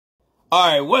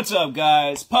Alright, what's up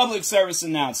guys? Public service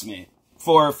announcement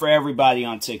for everybody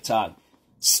on TikTok.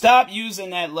 Stop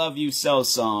using that Love You So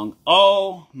song.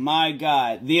 Oh my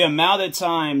god. The amount of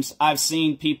times I've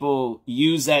seen people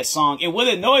use that song. And what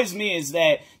annoys me is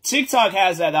that TikTok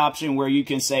has that option where you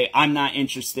can say, I'm not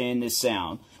interested in this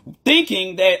sound.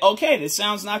 Thinking that, okay, this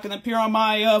sound's not going to appear on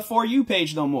my For You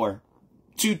page no more.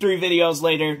 2-3 videos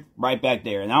later, right back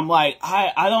there. And I'm like,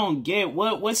 I don't get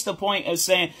what's the point of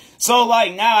saying, so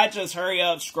like now I just hurry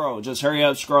up scroll,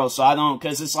 so I don't,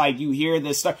 cause it's like you hear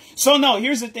this stuff. So no,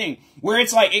 here's the thing, where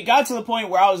it's like, it got to the point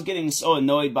where I was getting so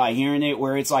annoyed by hearing it,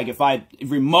 where it's like if I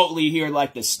remotely hear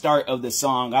like the start of the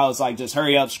song, I was like, just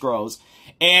hurry up scrolls.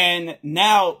 And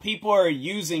now people are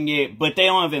using it, but they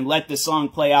don't even let the song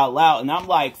play out loud. And I'm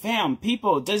like, fam,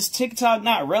 people, does TikTok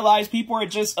not realize people are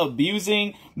just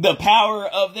abusing the power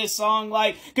of this song?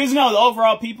 Like, cause no, the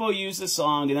overall people use the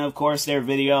song and of course their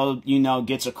video, you know,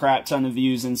 gets a crap ton of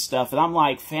views and stuff. And I'm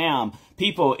like, fam,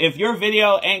 people, if your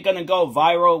video ain't gonna go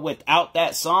viral without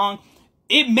that song,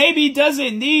 it maybe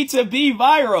doesn't need to be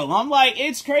viral. I'm like,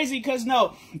 it's crazy cause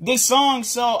no, this song,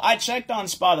 so I checked on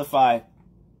Spotify.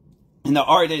 And the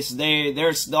artists,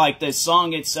 there's like the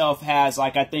song itself has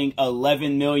like, I think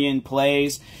 11 million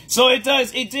plays. So it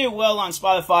did well on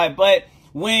Spotify, but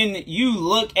when you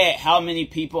look at how many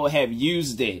people have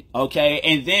used it, okay,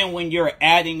 and then when you're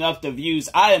adding up the views,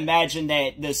 I imagine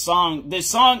that the song,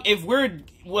 if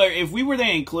we were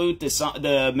to include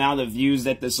the amount of views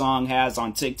that the song has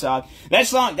on TikTok, that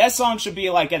song should be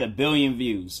like at 1 billion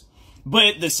views.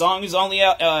 But the song is only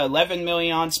 11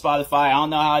 million on Spotify. I don't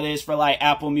know how it is for like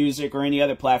Apple Music or any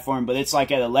other platform, but it's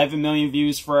like at 11 million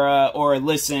views for or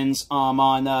listens on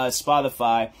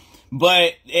Spotify.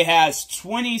 But it has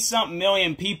 20-something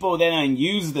million people that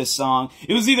unused the song.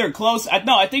 It was either close,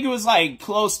 I think it was like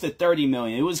close to 30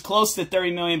 million. It was close to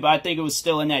 30 million, but I think it was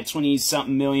still in that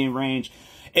 20-something million range.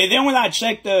 And then when I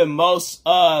checked the most,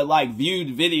 like,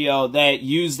 viewed video that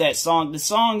used that song,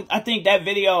 I think that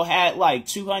video had, like,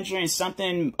 200 and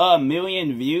something,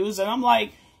 million views. And I'm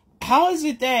like, how is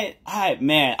it that,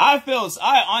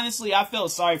 honestly, I feel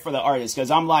sorry for the artist.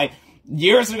 Cause I'm like,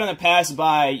 years are gonna pass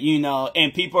by, you know,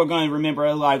 and people are gonna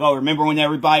remember, like, oh, remember when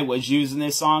everybody was using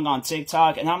this song on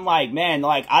TikTok? And I'm like, man,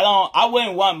 like, I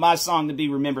wouldn't want my song to be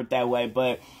remembered that way,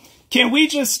 but can we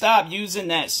just stop using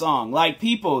that song? Like,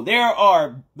 people, there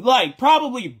are, like,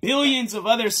 probably billions of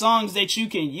other songs that you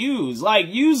can use. Like,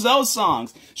 use those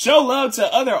songs. Show love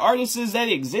to other artists that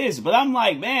exist. But I'm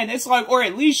like, man, it's like, or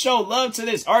at least show love to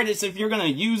this artist if you're gonna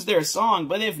use their song.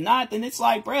 But if not, then it's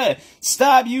like, bruh,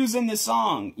 stop using the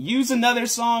song. Use another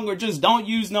song or just don't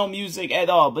use no music at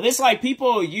all. But it's like,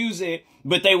 people will use it,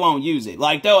 but they won't use it.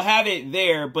 Like, they'll have it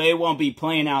there, but it won't be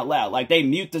playing out loud. Like, they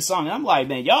mute the song. And I'm like,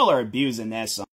 man, y'all are abusing that song.